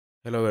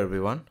Hello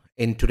everyone.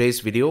 In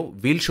today's video,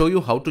 we'll show you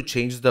how to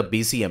change the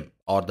BCM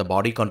or the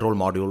body control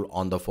module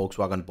on the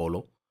Volkswagen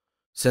Polo.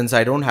 Since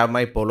I don't have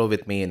my Polo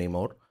with me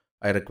anymore,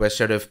 I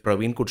requested if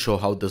Praveen could show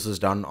how this is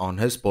done on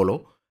his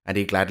Polo, and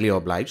he gladly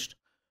obliged.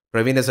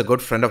 Praveen is a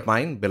good friend of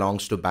mine,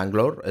 belongs to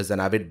Bangalore, is an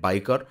avid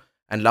biker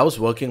and loves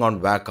working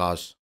on WAG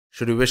cars.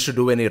 Should you wish to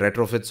do any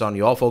retrofits on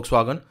your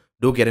Volkswagen,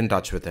 do get in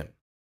touch with him.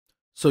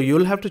 So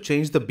you'll have to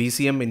change the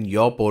BCM in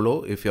your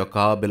Polo if your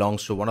car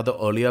belongs to one of the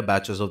earlier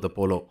batches of the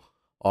Polo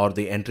or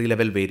the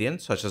entry-level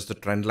variant such as the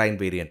Trendline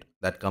variant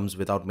that comes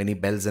without many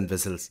bells and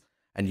whistles,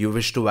 and you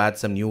wish to add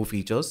some new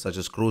features such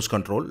as cruise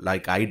control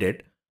like I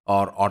did,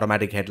 or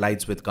automatic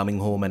headlights with coming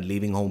home and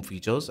leaving home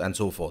features and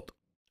so forth.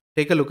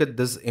 Take a look at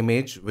this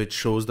image which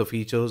shows the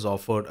features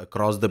offered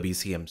across the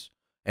BCMs,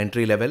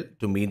 entry level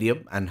to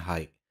medium and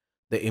high.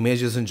 The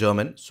image is in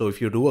German, so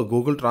if you do a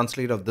Google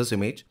Translate of this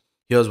image,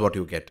 here's what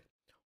you get.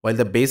 While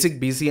the basic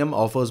BCM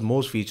offers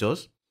most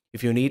features,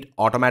 if you need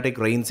automatic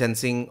rain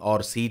sensing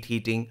or seat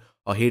heating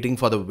or heating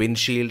for the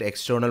windshield,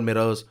 external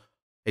mirrors,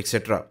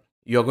 etc.,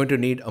 you're going to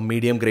need a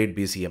medium grade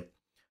BCM.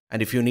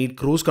 And if you need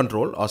cruise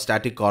control or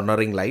static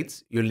cornering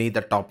lights, you'll need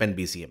the top end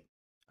BCM.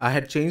 I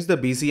had changed the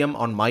BCM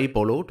on my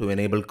Polo to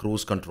enable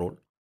cruise control.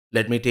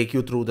 Let me take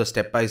you through the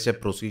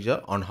step-by-step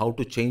procedure on how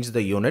to change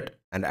the unit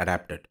and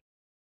adapt it.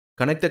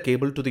 Connect the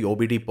cable to the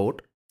OBD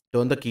port,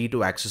 turn the key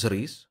to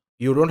accessories.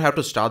 You don't have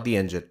to start the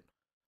engine.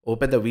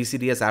 Open the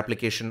VCDS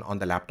application on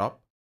the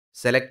laptop,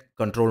 select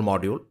control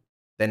module,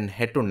 then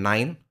head to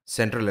 9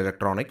 central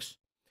electronics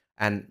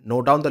and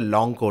note down the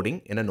long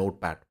coding in a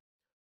notepad.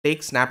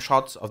 Take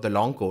snapshots of the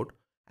long code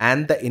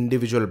and the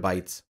individual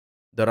bytes.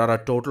 There are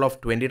a total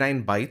of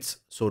 29 bytes,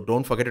 so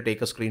don't forget to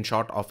take a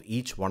screenshot of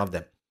each one of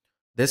them.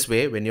 This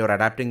way, when you're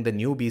adapting the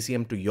new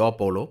BCM to your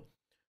Polo,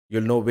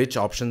 you'll know which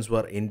options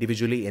were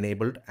individually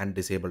enabled and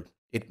disabled.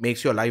 It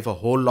makes your life a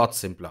whole lot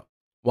simpler.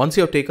 Once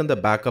you have taken the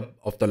backup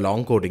of the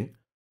long coding,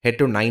 head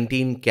to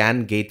 19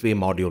 CAN gateway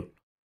module,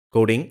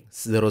 coding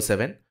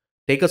 07,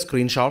 take a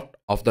screenshot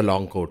of the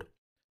long code.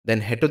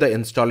 Then head to the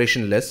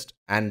installation list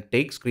and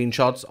take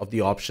screenshots of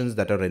the options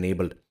that are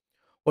enabled.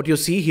 What you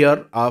see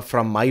here are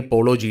from my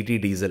Polo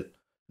GT diesel.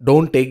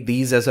 Don't take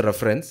these as a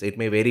reference, it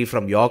may vary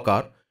from your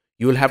car.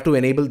 You will have to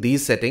enable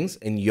these settings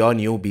in your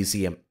new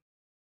BCM.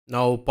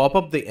 Now pop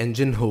up the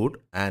engine hood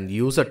and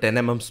use a 10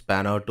 mm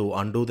spanner to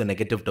undo the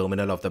negative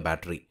terminal of the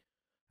battery.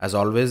 As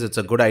always, it's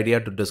a good idea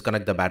to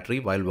disconnect the battery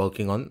while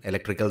working on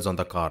electricals on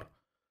the car.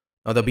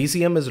 Now the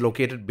BCM is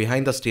located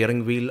behind the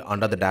steering wheel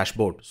under the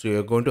dashboard, so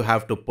you're going to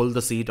have to pull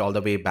the seat all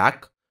the way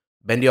back,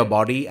 bend your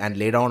body and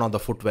lay down on the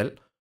footwell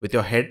with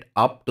your head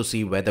up to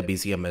see where the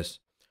BCM is.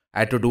 I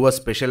had to do a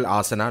special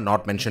asana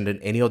not mentioned in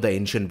any of the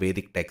ancient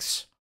Vedic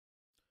texts.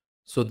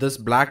 So this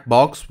black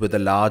box with the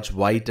large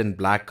white and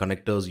black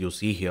connectors you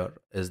see here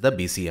is the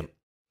BCM.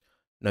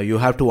 Now you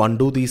have to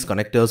undo these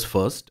connectors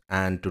first,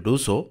 and to do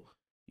so,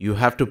 you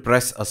have to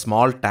press a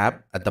small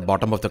tab at the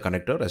bottom of the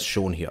connector as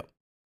shown here.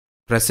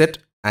 Press it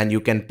and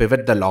you can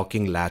pivot the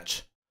locking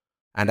latch.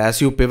 And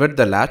as you pivot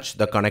the latch,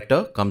 the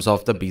connector comes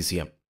off the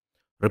BCM.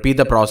 Repeat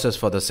the process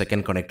for the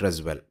second connector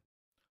as well.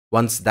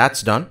 Once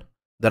that's done,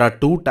 there are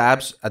two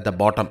tabs at the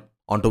bottom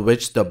onto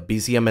which the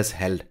BCM is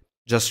held.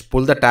 Just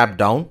pull the tab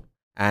down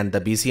and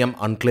the BCM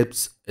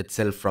unclips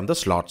itself from the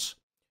slots.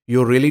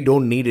 You really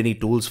don't need any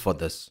tools for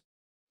this.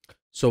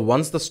 So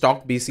once the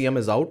stock BCM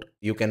is out,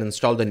 you can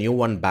install the new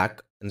one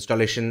back.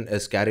 Installation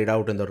is carried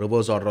out in the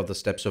reverse order of the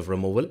steps of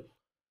removal.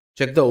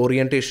 Check the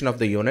orientation of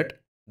the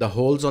unit. The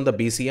holes on the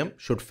BCM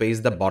should face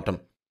the bottom.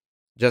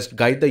 Just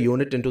guide the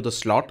unit into the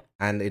slot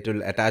and it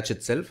will attach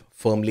itself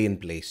firmly in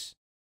place.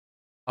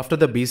 After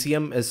the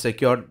BCM is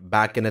secured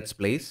back in its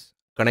place,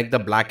 connect the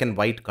black and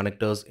white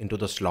connectors into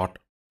the slot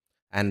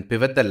and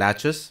pivot the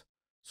latches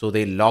so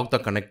they lock the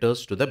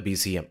connectors to the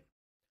BCM.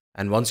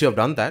 And once you have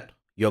done that,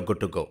 you're good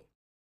to go.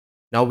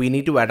 Now we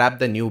need to adapt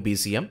the new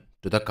BCM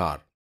to the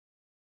car.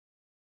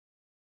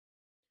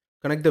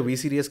 Connect the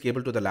VCDS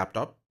cable to the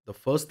laptop. The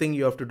first thing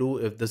you have to do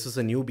if this is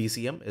a new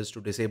BCM is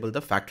to disable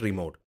the factory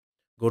mode.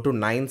 Go to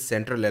 9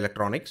 Central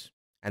Electronics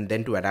and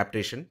then to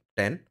Adaptation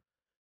 10.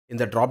 In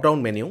the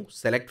drop-down menu,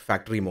 select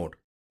Factory Mode.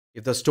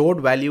 If the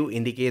stored value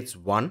indicates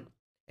 1,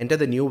 enter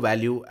the new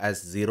value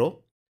as 0.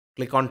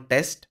 Click on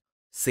Test,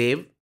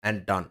 Save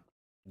and Done.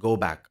 Go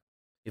back.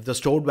 If the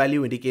stored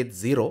value indicates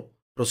 0,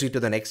 proceed to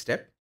the next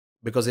step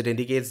because it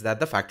indicates that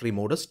the factory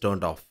mode is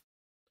turned off.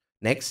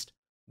 Next,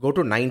 go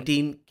to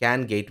 19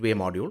 CAN gateway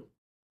module,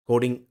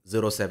 coding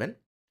 07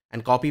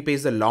 and copy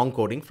paste the long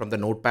coding from the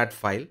notepad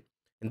file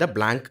in the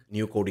blank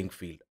new coding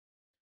field.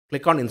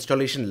 Click on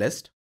installation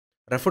list,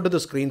 refer to the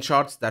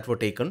screenshots that were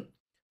taken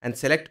and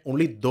select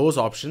only those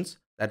options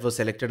that were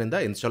selected in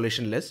the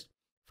installation list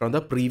from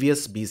the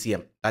previous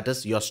BCM, that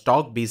is your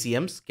stock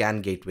BCM's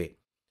CAN gateway.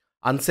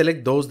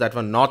 Unselect those that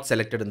were not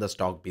selected in the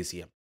stock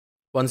BCM.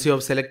 Once you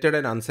have selected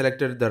and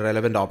unselected the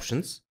relevant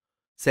options,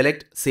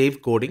 select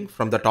Save Coding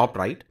from the top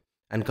right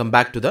and come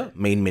back to the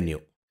main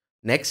menu.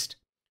 Next,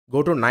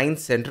 go to 9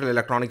 Central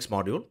Electronics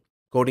module,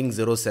 coding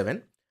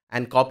 07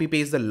 and copy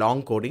paste the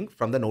long coding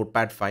from the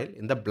notepad file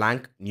in the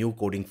blank new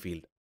coding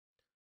field.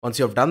 Once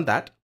you have done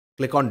that,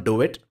 click on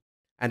do it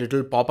and it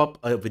will pop up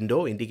a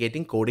window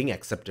indicating coding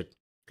accepted.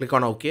 Click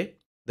on OK.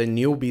 The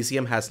new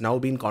BCM has now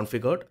been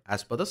configured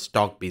as per the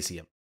stock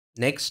BCM.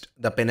 Next,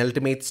 the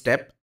penultimate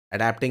step,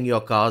 adapting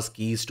your car's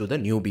keys to the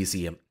new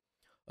BCM.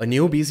 A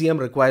new BCM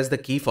requires the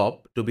key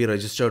fob to be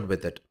registered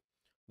with it.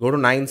 Go to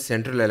 9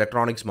 Central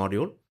Electronics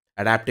module,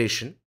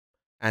 Adaptation,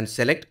 and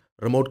select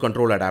Remote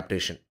Control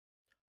Adaptation.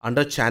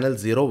 Under channel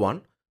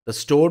 01, the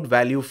stored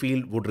value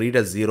field would read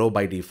as 0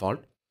 by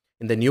default.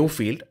 In the new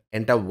field,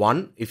 enter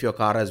 1 if your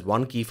car has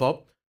 1 key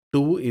fob,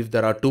 2 if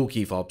there are 2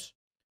 key fobs.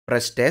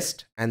 Press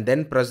test and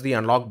then press the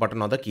unlock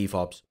button on the key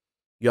fobs.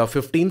 You have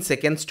 15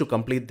 seconds to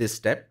complete this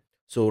step,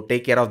 so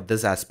take care of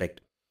this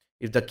aspect.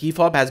 If the key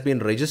fob has been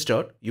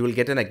registered, you will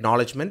get an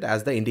acknowledgement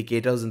as the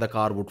indicators in the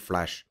car would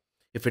flash.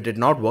 If it did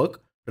not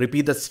work,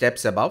 repeat the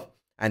steps above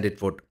and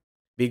it would.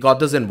 We got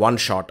this in one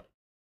shot.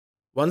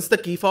 Once the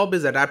key fob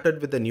is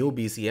adapted with the new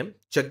BCM,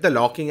 check the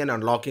locking and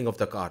unlocking of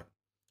the car.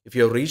 If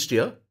you have reached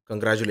here,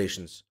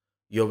 congratulations.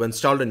 You have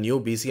installed a new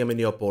BCM in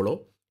your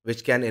Polo,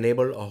 which can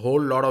enable a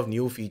whole lot of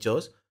new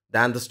features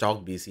than the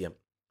stock BCM.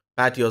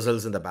 Pat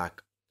yourselves in the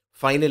back.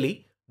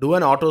 Finally, do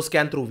an auto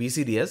scan through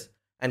VCDS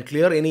and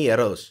clear any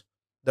errors.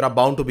 There are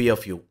bound to be a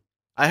few.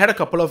 I had a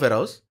couple of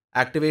errors.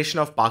 Activation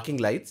of parking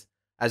lights,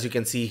 as you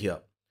can see here.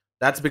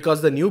 That's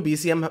because the new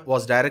BCM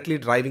was directly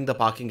driving the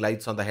parking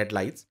lights on the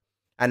headlights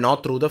and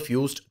not through the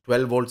fused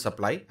 12-volt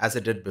supply as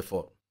it did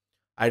before.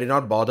 I did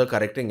not bother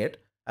correcting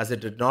it as it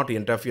did not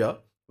interfere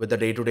with the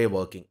day-to-day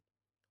working.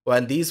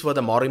 And these were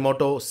the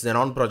Morimoto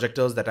xenon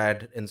projectors that I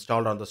had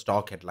installed on the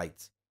stock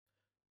headlights.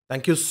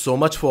 Thank you so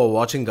much for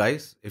watching,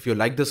 guys. If you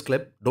like this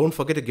clip, don't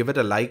forget to give it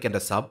a like and a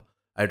sub.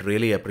 I'd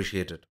really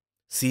appreciate it.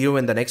 See you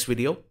in the next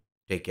video.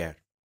 Take care.